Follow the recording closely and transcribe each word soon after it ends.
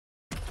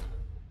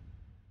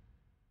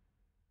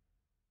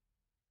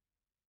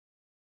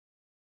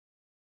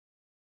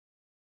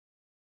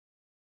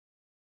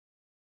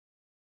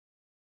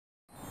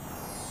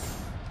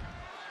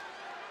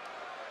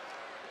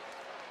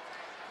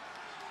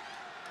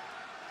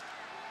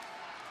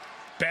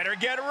Better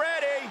get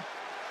ready.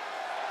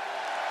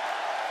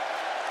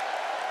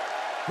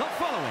 The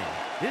following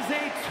is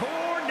a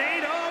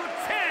tornado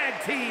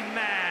tag team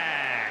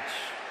match.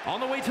 On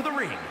the way to the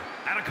ring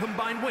at a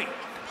combined weight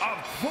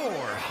of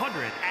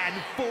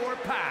 404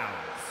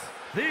 pounds,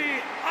 the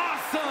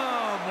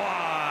Awesome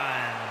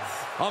Ones.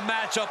 A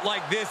matchup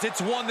like this,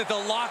 it's one that the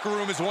locker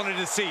room has wanted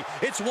to see.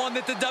 It's one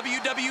that the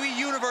WWE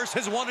Universe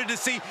has wanted to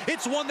see.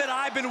 It's one that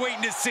I've been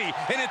waiting to see,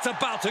 and it's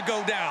about to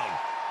go down.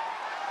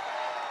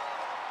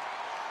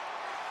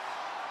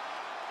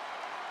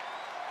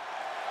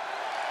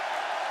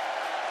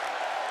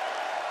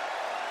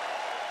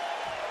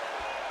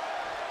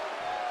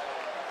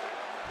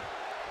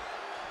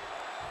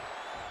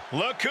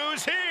 Look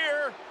who's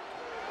here!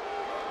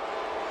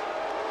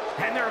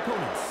 And their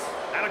opponents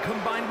at a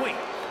combined weight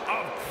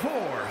of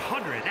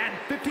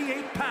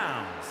 458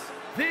 pounds,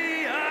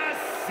 the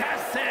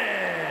Assassins!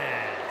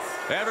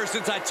 Ever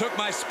since I took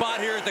my spot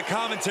here at the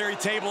commentary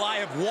table, I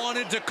have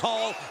wanted to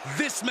call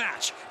this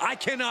match. I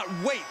cannot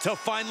wait to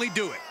finally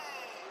do it.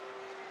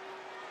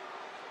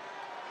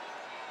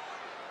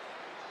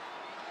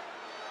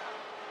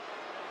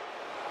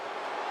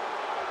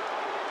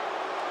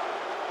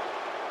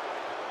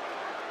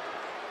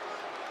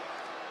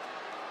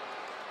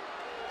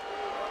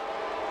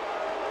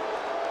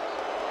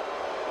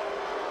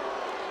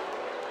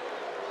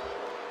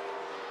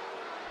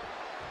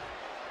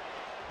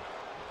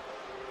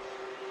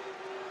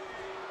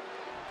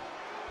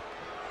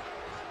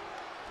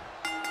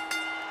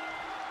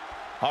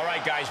 All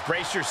right, guys,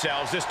 brace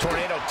yourselves. This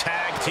tornado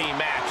tag team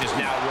match is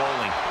now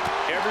rolling.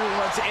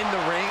 Everyone's in the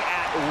ring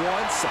at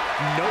once.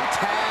 No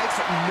tags,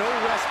 no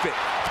respite.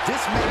 This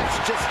match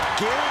just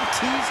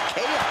guarantees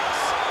chaos.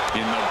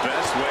 In the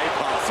best way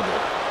possible.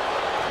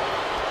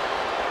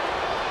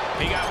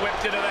 He got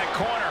whipped into that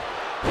corner.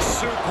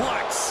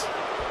 Suplex.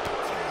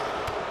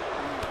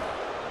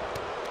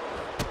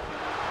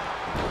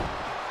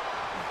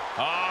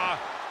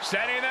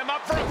 Setting them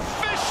up for a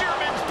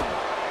fisherman.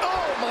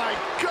 Oh, my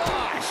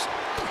gosh.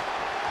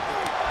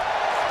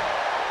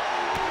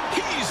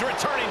 He's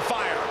returning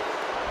fire.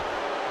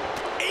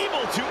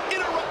 Able to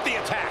interrupt the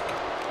attack.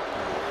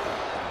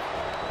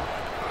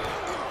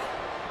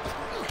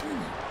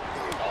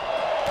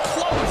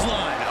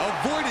 Clothesline.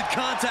 Avoided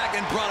contact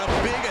and brought a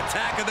big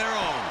attack of their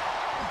own.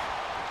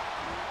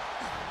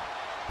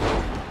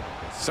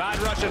 Side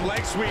Russian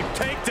leg sweep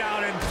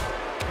takedown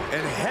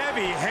And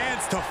heavy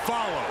hands to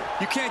follow.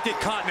 You can't get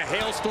caught in a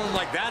hailstorm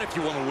like that if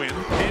you want to win.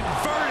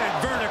 Inverted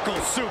vertical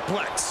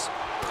suplex.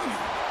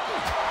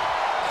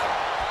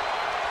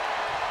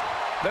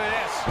 Look at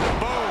this.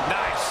 Boom.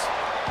 Nice.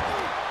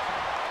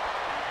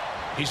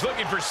 He's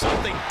looking for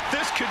something.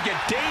 This could get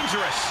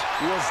dangerous.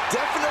 Was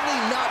definitely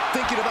not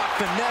thinking about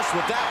finesse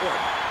with that one.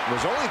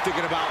 Was only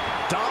thinking about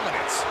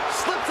dominance.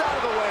 Slipped out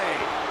of the way.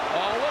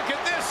 Oh, look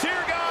at this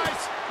here, guys.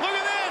 Look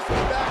at this.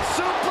 Back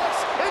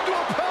suplex into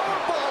a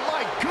powerbomb.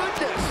 My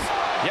goodness.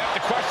 You have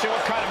to question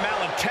what kind of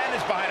malintent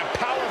is behind a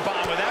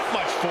powerbomb with that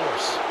much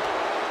force.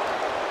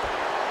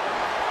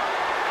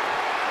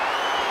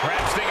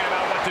 Perhaps thinking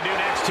about what to do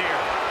next here.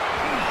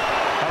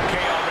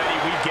 Okay, already,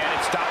 we get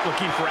it. Stop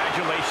looking for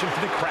adulation for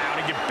the crowd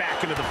and get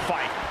back into the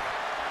fight.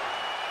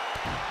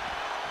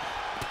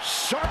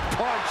 Sharp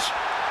punch.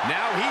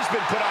 Now he's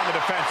been put on the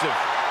defensive.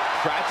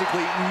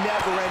 Practically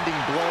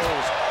never-ending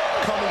blows.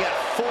 Coming at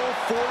full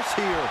force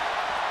here.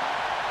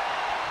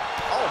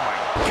 Oh, my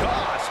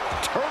gosh.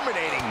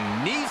 Terminating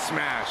knee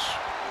smash.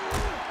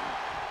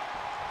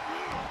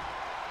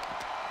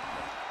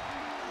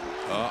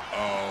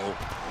 Uh-oh.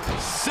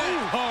 Sent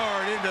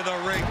hard into the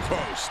ring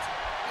post.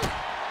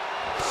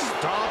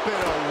 Stomping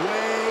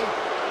away.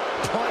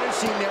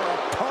 Punishing their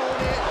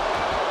opponent.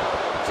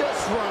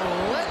 Just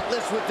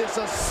relentless with this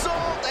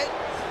assault.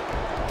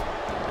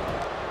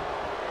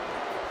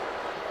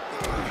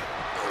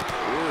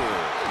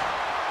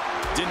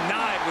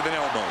 Denied with an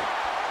elbow.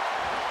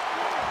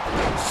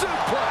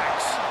 Suplex.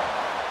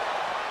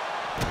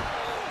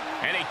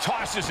 And he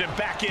tosses him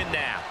back in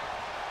now.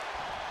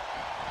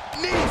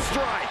 Knee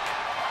strike.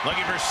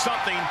 Looking for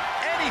something,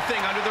 anything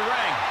under the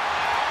ring.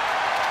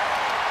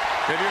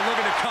 If you're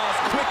looking to cause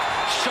quick,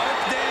 sharp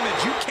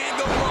damage, you can't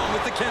go wrong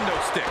with the kendo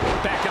stick.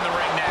 Back in the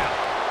ring now.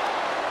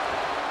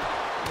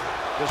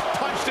 Just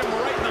punched him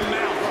right in the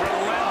mouth.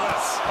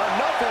 Relentless.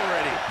 Enough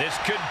already. This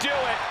could do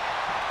it.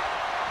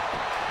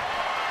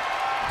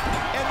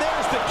 And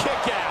there's the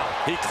kick out.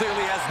 He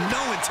clearly has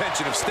no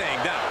intention of staying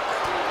down.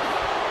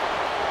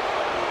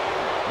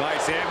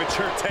 Nice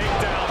amateur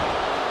takedown.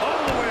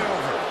 All the way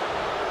over.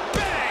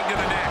 Bang to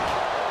the neck.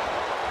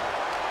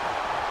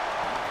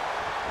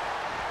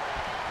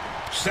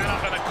 Set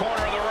up in the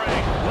corner of the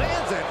ring.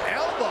 Lands an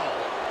elbow.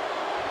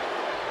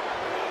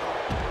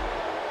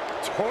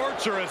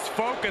 Torturous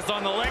focus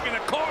on the leg in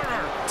the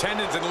corner.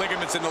 Tendons and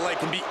ligaments in the leg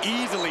can be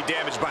easily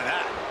damaged by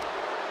that.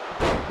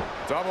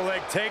 Double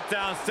leg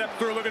takedown. Step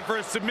through looking for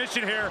a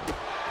submission here.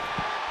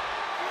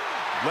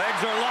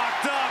 Legs are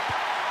locked up.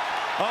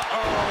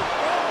 Uh-oh.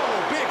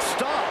 Oh, big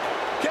stop.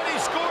 Can he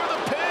score the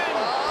pin?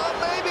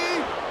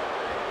 Maybe.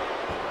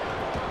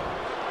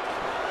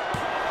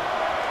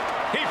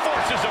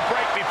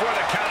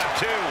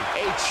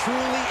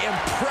 truly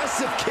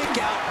impressive kick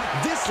out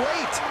this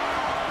late.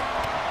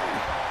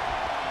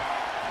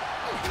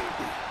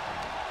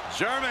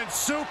 German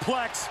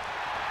suplex,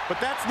 but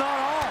that's not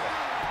all.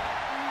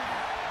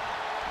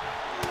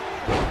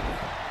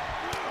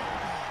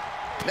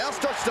 Now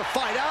starts to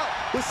fight out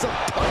with some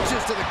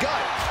punches to the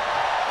gut.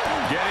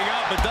 Getting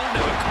up, but doesn't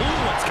have a clue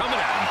what's coming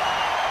at him.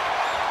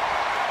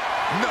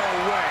 No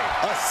way.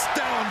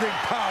 Astounding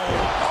power.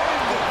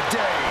 End of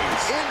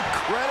days.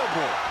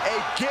 Incredible. A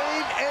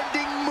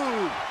game-ending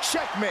move.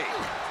 Checkmate.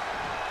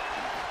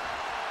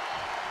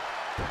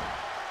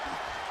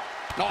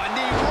 Oh, a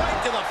knee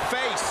right to the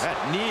face. That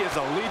knee is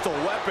a lethal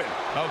weapon.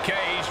 Okay,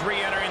 he's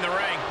re-entering the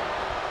ring.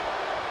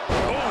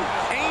 Oh,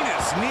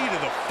 heinous knee to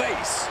the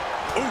face.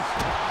 Ooh,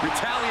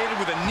 retaliated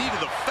with a knee to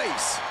the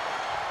face.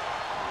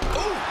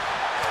 Ooh.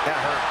 That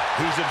hurt.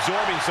 He's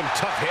absorbing some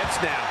tough hits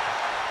now.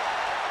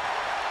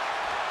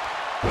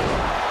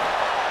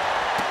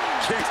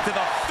 Kicks to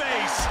the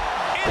face.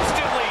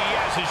 Instantly, he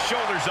has his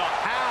shoulders up.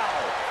 How?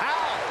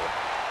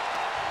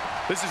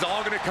 This is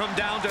all going to come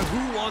down to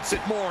who wants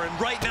it more, and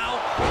right now,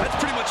 that's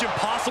pretty much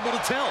impossible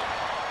to tell.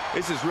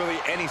 This is really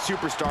any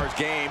superstar's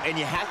game, and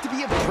you have to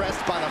be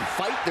impressed by the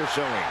fight they're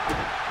showing.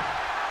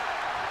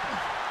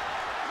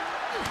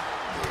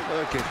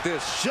 Look at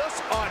this,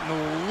 just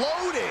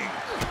unloading.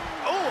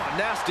 Oh, a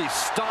nasty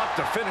stop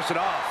to finish it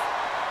off.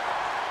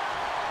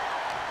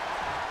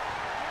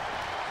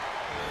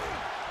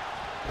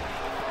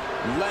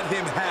 Let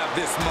him have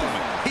this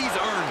moment. He's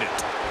earned it.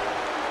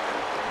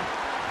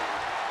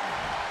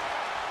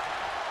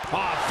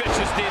 Ah,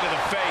 vicious knee to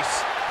the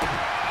face.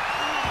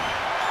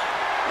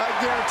 I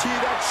guarantee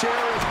that chair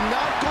is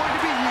not going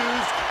to be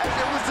used as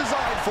it was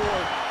designed for.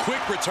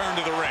 Quick return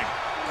to the ring.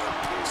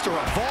 Just a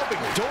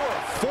revolving door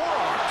of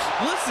forearms.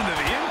 Listen to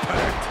the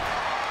impact.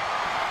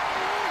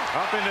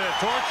 Up into the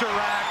torture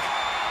rack.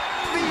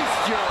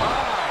 Feast your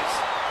eyes.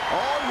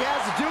 All he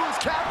has to do is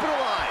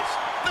capitalize.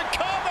 The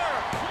cover!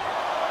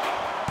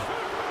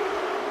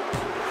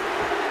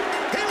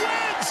 He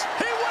wins!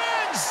 He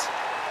wins!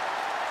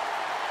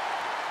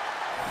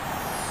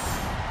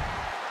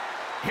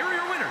 Here are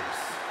your winners,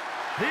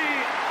 the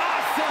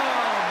Awesome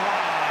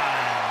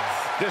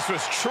Ones. This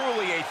was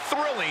truly a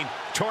thrilling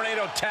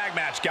tornado tag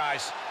match,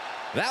 guys.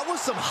 That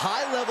was some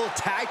high-level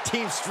tag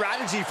team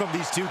strategy from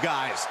these two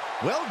guys.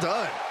 Well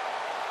done.